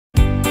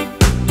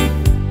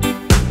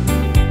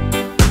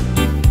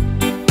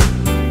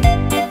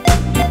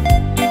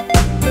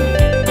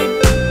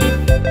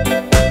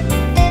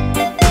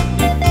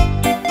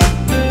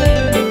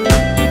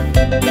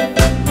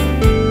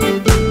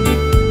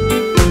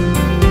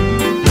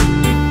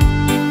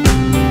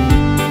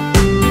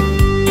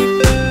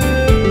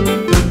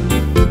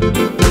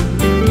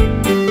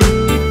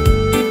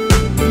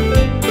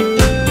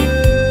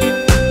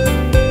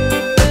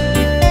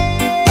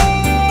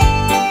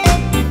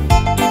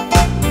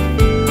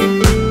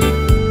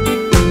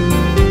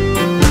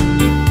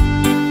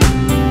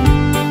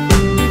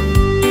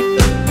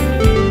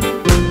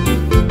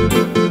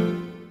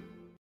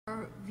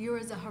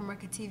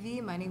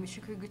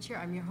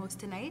host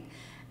tonight,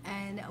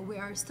 and we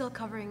are still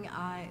covering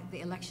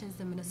the elections,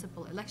 the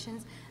municipal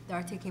elections that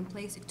are taking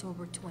place.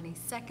 October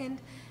 22nd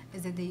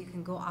is the day you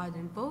can go out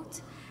and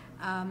vote.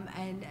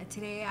 And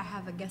today I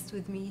have a guest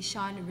with me,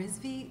 Shawn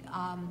Rizvi,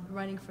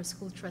 running for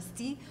school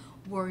trustee,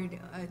 Ward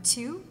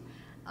 2.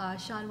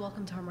 Shawn,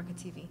 welcome to Hormarka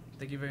TV.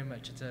 Thank you very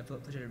much. It's a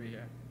pleasure to be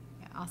here.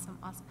 Yeah, awesome,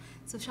 awesome.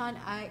 So Shawn,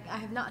 I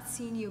have not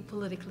seen you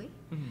politically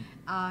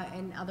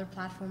in other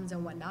platforms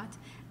and whatnot.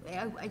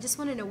 I just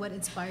want to know what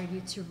inspired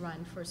you to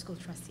run for school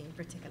trustee in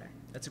particular.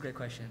 That's a great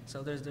question.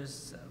 So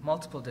there's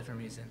multiple different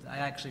reasons. I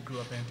actually grew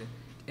up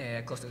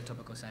close to the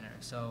Etobicoke Center.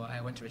 So I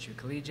went to Richview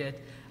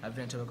Collegiate. I've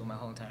been in Etobicoke my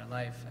whole entire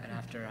life, and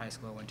after high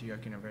school I went to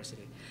York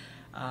University.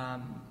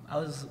 I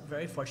was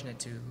very fortunate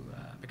to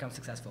become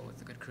successful with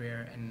a good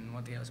career, and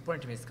one thing that was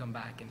important to me is to come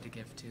back and to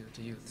give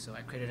to youth. So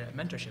I created a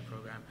mentorship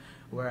program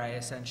where I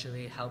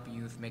essentially help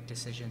youth make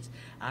decisions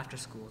after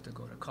school to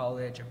go to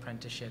college,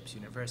 apprenticeships,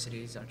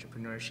 universities,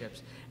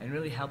 entrepreneurships, and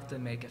really help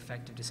them make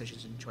effective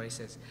decisions and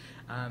choices.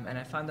 And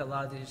I found that a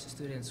lot of these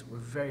students were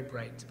very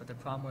bright, but the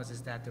problem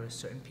is that there were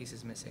certain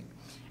pieces missing.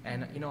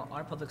 And you know,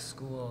 our public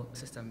school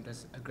system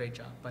does a great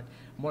job, but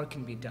more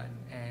can be done,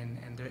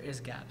 and there is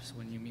gaps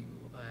when you meet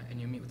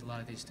with a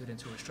lot of these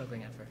students who are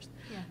struggling at first.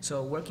 Yeah.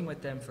 So working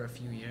with them for a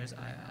few years,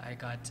 I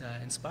got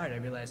inspired. I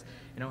realized,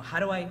 you know,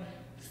 how do I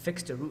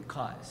fix the root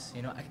cause?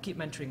 You know, I keep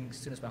mentoring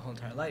students my whole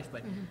entire life,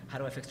 but how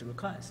do I fix the root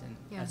cause? And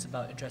that's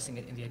about addressing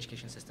it in the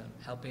education system,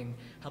 helping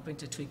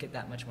to tweak it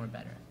that much more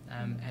better.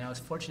 And I was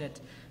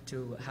fortunate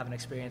to have an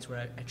experience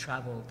where I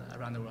traveled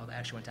around the world. I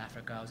actually went to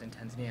Africa. I was in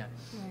Tanzania,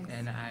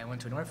 and I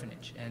went to an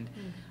orphanage, and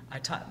I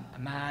taught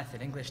math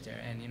and English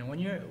there. And you know, when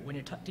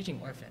you're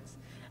teaching orphans,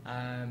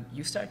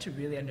 you start to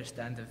really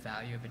understand the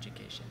value of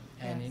education.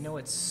 And you know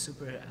what's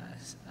super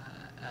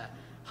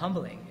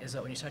humbling is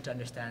that when you start to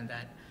understand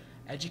that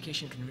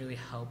education can really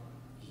help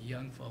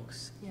young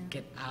folks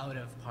get out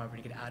of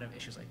poverty, get out of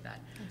issues like that.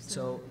 Absolutely.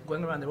 So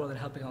going around the world and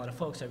helping a lot of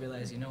folks, I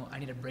realized, you know, I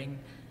need to bring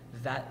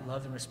that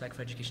love and respect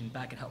for education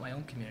back and help my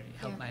own community,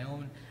 help my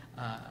own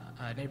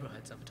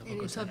neighborhoods of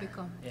Etobicoke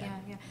Center.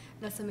 Yeah,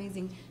 that's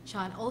amazing.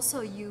 Shawn,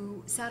 also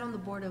you sat on the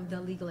board of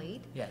the Legal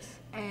Aid. Yes.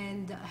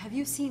 And have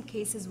you seen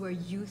cases where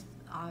youth,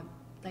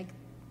 like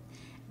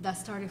that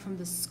started from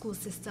the school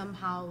system,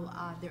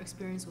 how their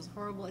experience was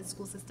horrible in the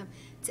school system,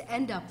 to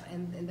end up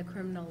in the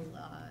criminal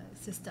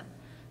system?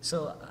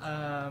 So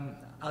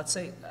I would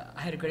say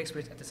I had a great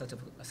experience at the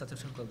South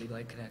Etobicoke Legal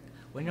Aid Connect.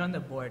 When you're on the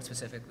board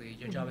specifically,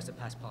 your job is to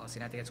pass policy,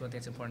 and I think that's one thing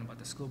that's important about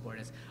the school board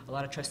is a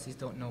lot of trustees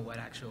don't know what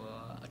actual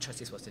a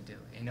trustee is supposed to do.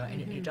 You know, and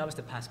your job is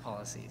to pass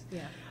policies.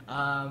 Yeah.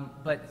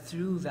 But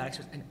through that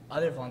experience and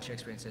other volunteer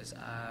experiences,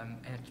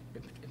 and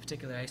in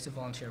particular, I used to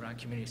volunteer around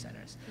community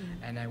centers,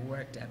 and I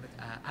worked at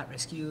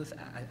at-risk youth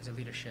as a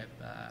leadership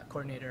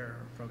coordinator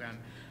or program.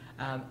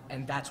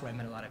 And that's where I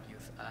met a lot of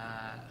youth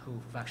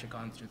who've actually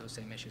gone through those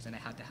same issues, and I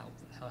had to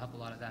help a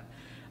lot of them.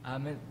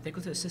 And they go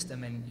through the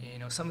system, and you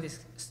know, some of these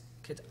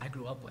kids I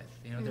grew up with,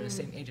 you know, they're the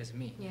same age as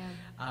me. Yeah.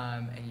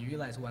 And you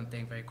realize one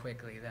thing very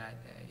quickly, that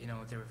you know,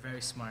 they were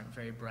very smart,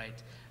 very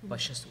bright, but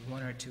just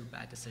one or two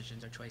bad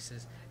decisions or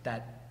choices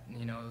that,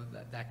 you know,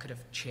 that could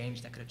have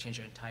changed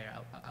their entire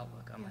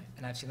outlook on life.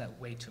 And I've seen that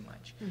way too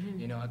much.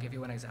 You know, I'll give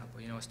you one example.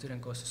 You know, a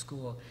student goes to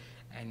school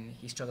and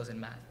he struggles in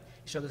math.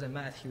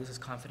 He loses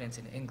confidence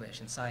in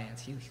English and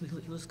science. He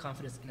loses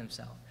confidence in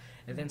himself.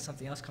 And then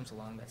something else comes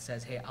along that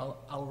says, hey,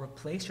 I'll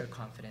replace your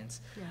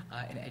confidence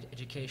in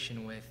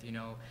education with, you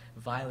know,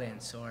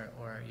 violence or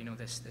you know,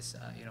 this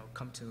you know,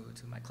 come to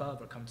my club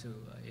or come to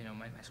you know,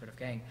 my sort of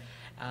gang.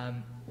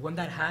 When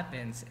that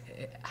happens,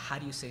 how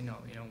do you say no?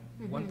 You know,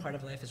 one part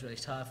of life is really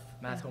tough,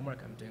 math,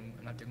 homework, I'm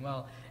not doing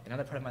well.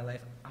 Another part of my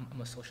life,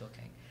 I'm a social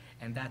king.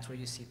 And that's where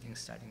you see things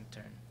starting to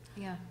turn.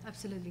 Yeah,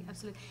 absolutely,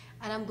 absolutely.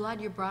 And I'm glad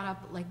you brought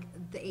up like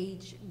the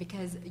age,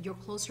 because you're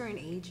closer in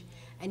age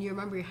and you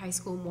remember your high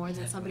school more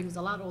than somebody who's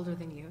a lot older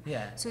than you.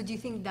 Yeah. So do you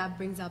think that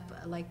brings up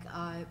like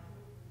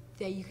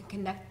that you can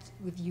connect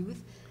with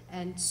youth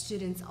and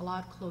students a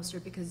lot closer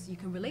because you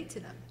can relate to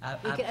them?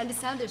 You can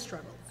understand their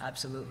struggles.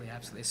 Absolutely,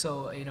 absolutely.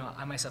 So, you know,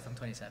 I myself, I'm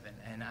 27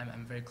 and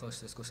I'm very close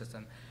to the school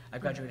system. I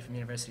graduated from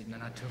university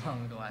not too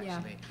long ago,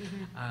 actually.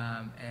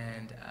 Yeah.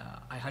 And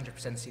I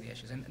 100% see the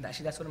issues. And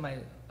actually, that's one of my,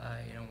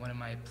 you know, one of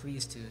my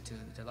pleas to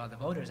a lot of the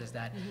voters is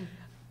that,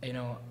 you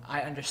know,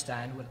 I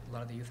understand what a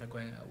lot of the youth are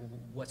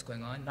what's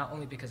going on, not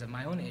only because of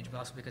my own age, but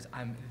also because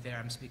I'm there,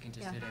 I'm speaking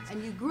to students.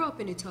 And you grew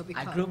up in Etobicoke.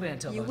 I grew up in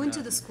Etobicoke. You went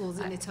to the schools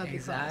in Etobicoke.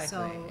 Exactly.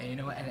 So. And, you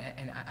know,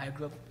 and I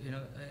grew up, you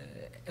know,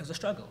 it was a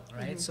struggle,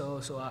 right? So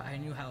I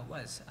knew how it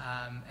was,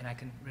 and I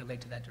can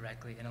relate to that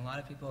directly. And a lot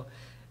of people,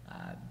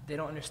 they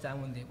don't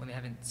understand when they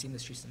haven't seen the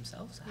streets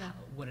themselves,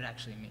 what it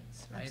actually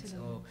means, right?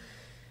 Absolutely. So.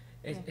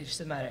 It just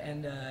doesn't matter.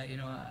 And, you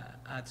know,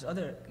 there's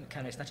other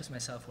candidates, not just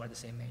myself, who are the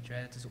same age,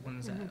 right? There's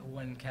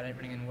one candidate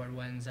running in Ward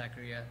 1,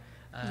 Zachariah.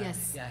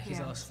 Yeah, he's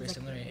also very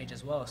similar in age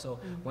as well. So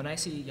when I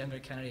see younger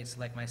candidates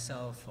like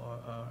myself,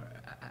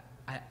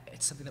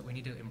 it's something that we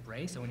need to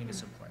embrace and we need to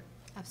support.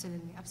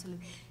 Absolutely,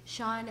 absolutely.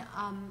 Shawn,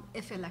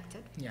 if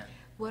elected,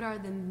 what are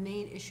the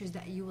main issues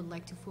that you would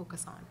like to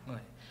focus on?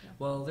 Okay. Yeah.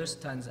 Well, there's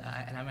tons,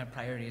 and I have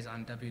priorities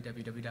on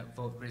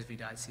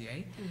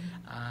www.voterizvi.ca,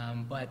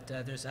 but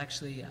there's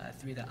actually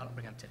 3 that I'll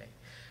bring up today.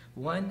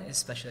 One is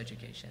special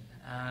education.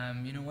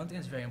 One thing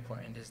that's very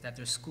important is that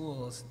there's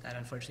schools that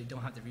unfortunately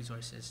don't have the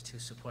resources to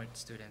support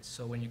students.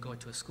 So when you go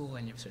to a school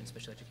and you have certain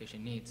special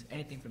education needs,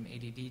 anything from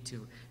ADD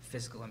to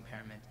physical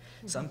impairment,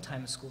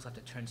 sometimes schools have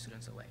to turn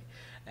students away.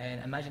 And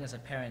imagine as a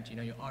parent,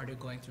 you're already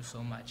going through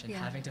so much and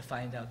having to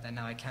find out that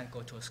now I can't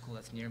go to a school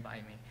that's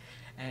nearby me.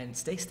 And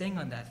staying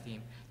on that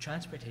theme,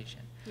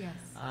 transportation. Yes.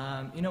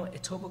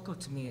 Etobicoke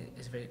to me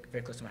is very,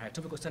 very close to my heart.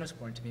 Etobicoke Center is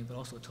important to me, but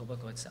also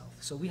Etobicoke itself.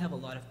 So we have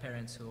a lot of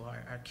parents who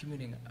are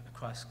commuting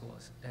across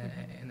schools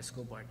in the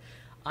school board.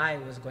 I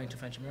was going to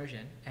French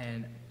immersion,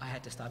 and I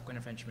had to stop going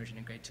to French immersion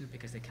in grade 2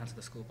 because they canceled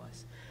the school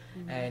bus.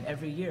 And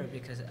every year,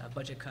 because of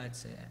budget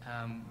cuts,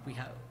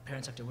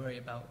 parents have to worry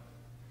about,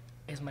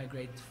 is my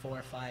grade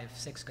 4, 5,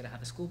 6 going to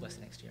have a school bus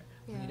next year?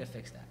 We need to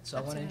fix that. So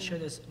I want to ensure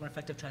there's more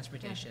effective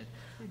transportation.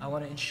 I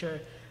want to ensure,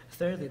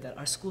 thirdly, that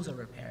our schools are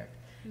repaired.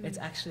 It's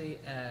actually,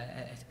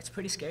 it's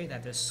pretty scary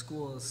that there's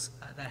schools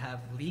that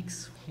have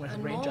leaks when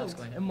raindrops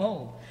going, and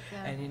mold.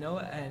 And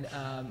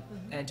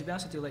and to be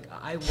honest with you,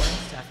 I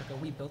went to Africa,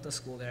 we built a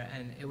school there,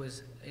 and it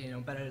was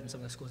better than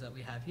some of the schools that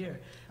we have here.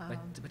 But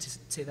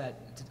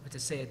to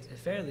say it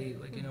fairly,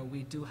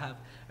 we do have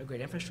a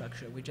great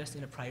infrastructure. We just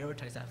need to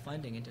prioritize that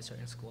funding into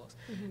certain schools.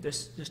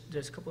 There's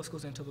a couple of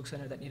schools in Etobicoke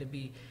Center that need to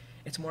be.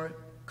 It's more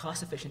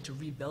cost efficient to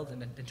rebuild them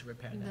than to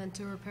repair them. Than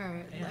to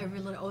repair it. Every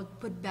little,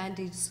 put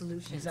bandage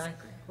solutions.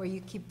 Exactly. Where you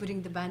keep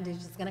putting the bandage,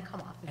 it's going to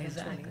come off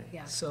eventually. Exactly.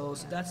 Yeah. So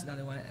that's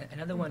another one.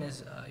 Another one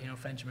is,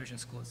 French immersion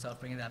school itself,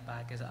 bringing that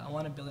back, is I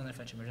want to build another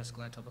French immersion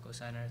school at Etobicoke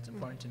Center. It's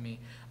important to me.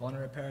 I want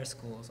to repair our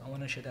schools. I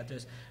want to ensure that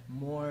there's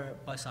more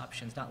bus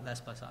options, not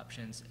less bus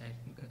options,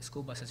 and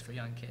school buses for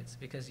young kids.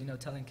 Because,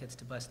 telling kids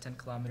to bus 10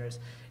 kilometers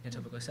in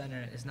Etobicoke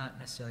Center is not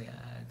necessarily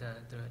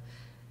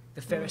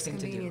the fairest thing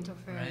to do.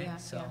 Right? Yeah,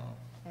 so.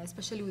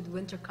 Especially with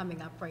winter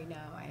coming up right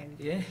now. And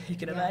you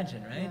can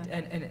imagine, right?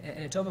 Yeah.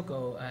 And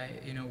Etobicoke,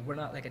 we're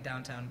not like a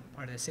downtown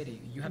part of the city.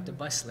 You have to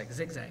bus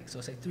zigzag, so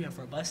it's 3 or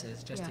 4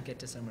 buses just to get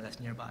to somewhere that's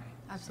nearby.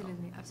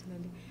 Absolutely,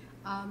 absolutely.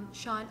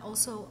 Shawn,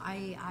 also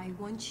I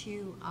want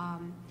you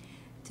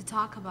to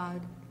talk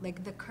about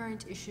the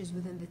current issues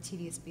within the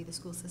Tdsb, the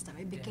school system.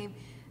 It became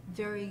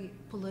very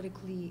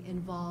politically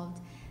involved.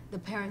 The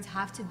parents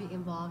have to be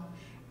involved.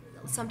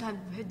 Sometimes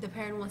the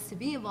parent wants to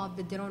be involved,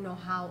 but they don't know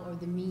how or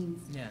the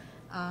means.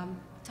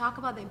 Talk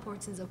about the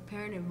importance of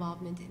parent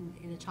involvement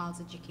in a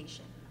child's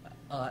education.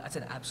 That's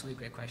an absolutely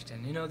great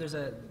question.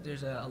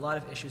 There's a lot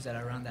of issues that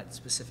are around that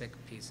specific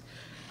piece.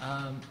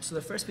 So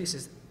the first piece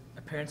is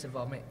a parent's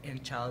involvement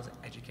in child's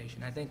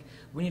education. I think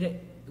we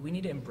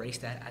need to embrace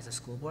that as a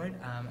school board.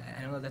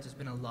 I know that there's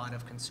been a lot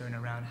of concern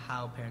around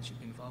how parents should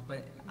be involved,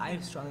 but I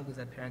strongly believe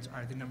that parents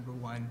are the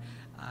 #1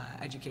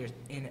 educators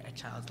in a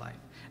child's life,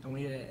 and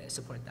we need to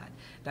support that.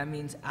 That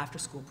means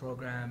after-school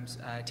programs,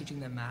 teaching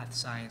them math,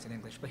 science, and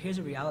English. But here's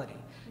the reality: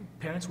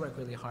 parents work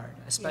really hard,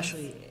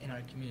 especially in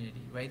our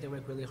community. Right? They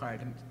work really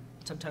hard. And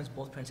sometimes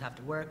both parents have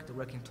to work. They're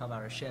working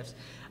 12-hour shifts,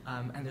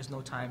 and there's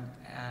no time.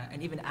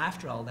 And even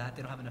after all that,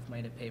 they don't have enough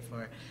money to pay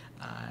for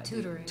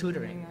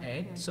tutoring,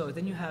 right? Yeah. So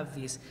then you have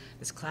this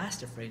class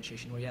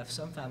differentiation where you have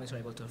some families who are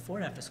able to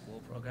afford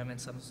after-school program and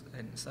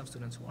some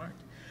students who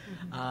aren't.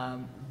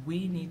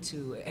 We need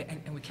to,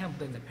 and we can't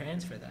blame the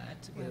parents for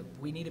that.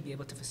 We need to be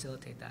able to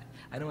facilitate that.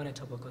 I know in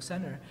Etobicoke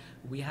Center,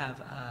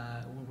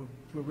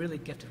 we're really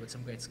gifted with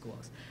some great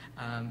schools.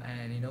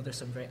 And there's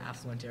some very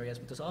affluent areas,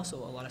 but there's also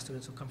a lot of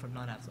students who come from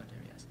non-affluent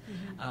areas.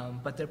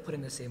 But they're put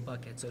in the same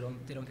bucket, so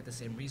they don't get the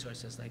same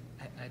resources like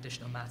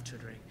additional math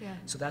tutoring.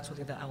 So that's one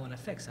thing that I want to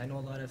fix. I know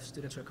a lot of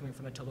students who are coming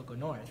from Etobicoke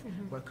North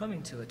who are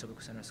coming to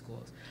Etobicoke Center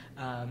schools.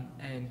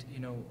 And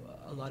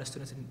a lot of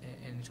students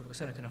in Etobicoke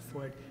Center can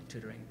afford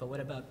tutoring. But what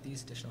about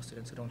these additional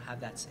students who don't have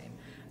that same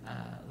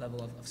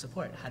level of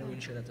support? How do we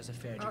ensure that there's a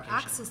fair education? Or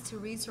access to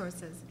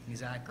resources.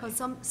 Exactly.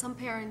 Because some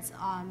parents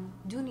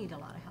do need a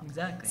lot of help.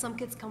 Exactly. Some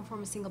kids come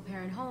from a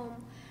single-parent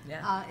home.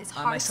 Yeah. It's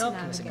hard myself to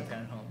from a navigate.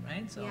 single-parent home,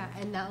 right? So. Yeah,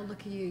 and now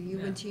look at you. You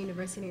went to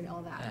university and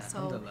all that. Yeah,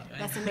 so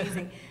that's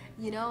amazing.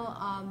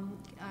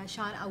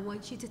 Shawn, I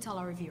want you to tell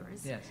our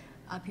viewers,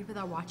 people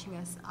that are watching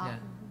us,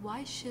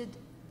 why should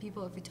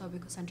people of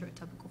Etobicoke Center,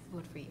 Etobicoke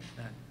vote for you?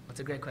 That's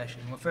a great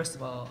question. Well, first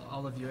of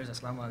all of viewers,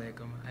 assalamu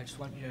alaikum. I just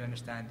want you to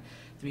understand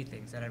 3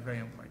 things that are very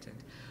important.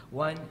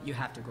 One, you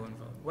have to go and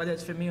vote. Whether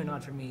it's for me or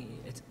not for me,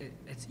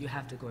 it's you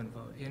have to go and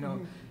vote.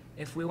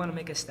 If we want to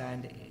make a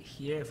stand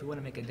here, if we want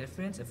to make a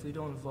difference, if we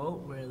don't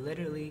vote, we're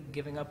literally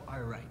giving up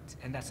our right,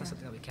 and that's not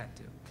something that we can't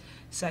do.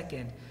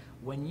 Second,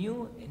 when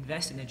you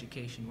invest in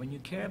education, when you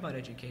care about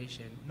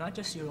education, not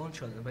just your own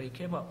children, but you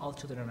care about all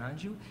children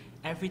around you,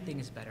 everything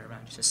is better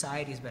around you.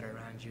 Society is better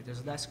around you.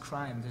 There's less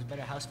crime. There's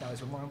better house values.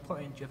 But more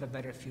important, you have a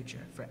better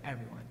future for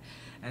everyone.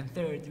 And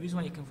third, the reason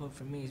why you can vote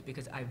for me is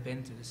because I've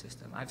been through the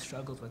system. I've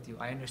struggled with you.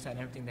 I understand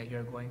everything that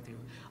you're going through.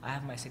 I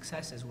have my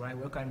successes where I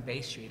work on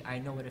Bay Street. I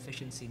know what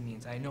efficiency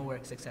means. I know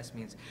what success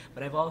means.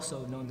 But I've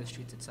also known the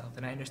streets itself,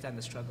 and I understand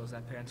the struggles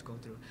that parents go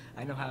through.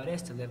 I know how it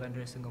is to live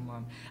under a single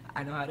mom.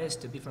 I know how it is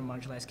to be from a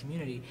marginalized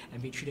community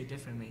and be treated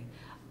differently.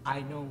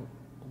 I know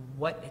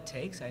what it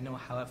takes, I know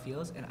how it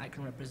feels, and I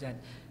can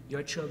represent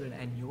your children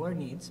and your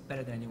needs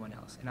better than anyone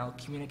else. And I'll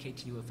communicate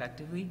to you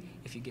effectively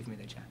if you give me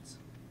the chance.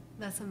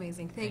 That's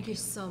amazing. Thank you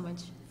so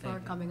much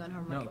for coming on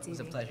Hormarka TV. No, it was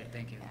a pleasure.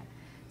 Thank you. Yeah.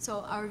 So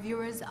our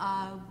viewers,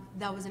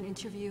 that was an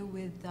interview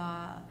with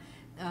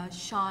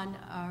Shawn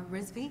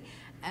Rizvi.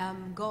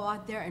 Go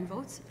out there and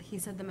vote. He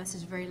said the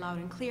message very loud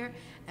and clear,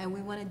 and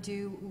we want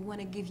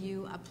to give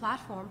you a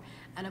platform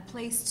and a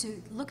place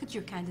to look at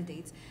your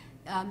candidates.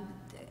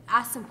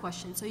 Ask some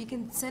questions. So you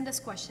can send us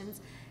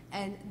questions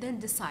and then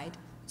decide.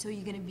 So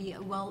you're going to be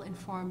a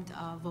well-informed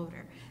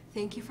voter.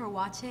 Thank you for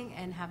watching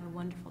and have a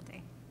wonderful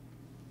day.